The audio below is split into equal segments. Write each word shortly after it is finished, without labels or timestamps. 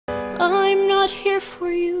I'm not here for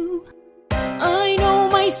you. I know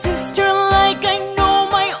my sister like I know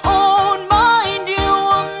my own mind. You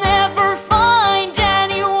will never find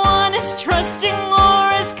anyone as trusting or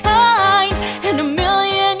as kind. And a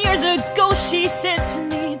million years ago she said to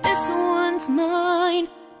me, this one's mine.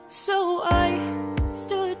 So I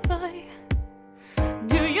stood by.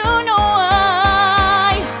 Do you know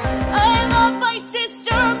why? I love my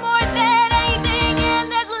sister more than anything in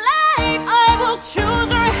this life. I will choose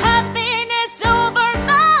her happiness over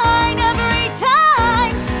mine every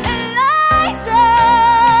time. Eliza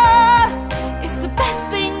is the best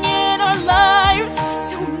thing in our lives.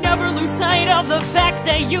 So never lose sight of the fact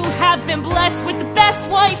that you have been blessed with the best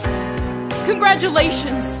wife.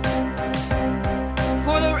 Congratulations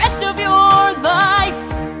for the rest of your life.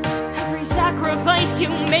 Every sacrifice you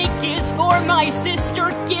make is for my sister.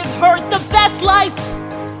 Give her the best life.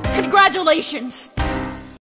 Congratulations.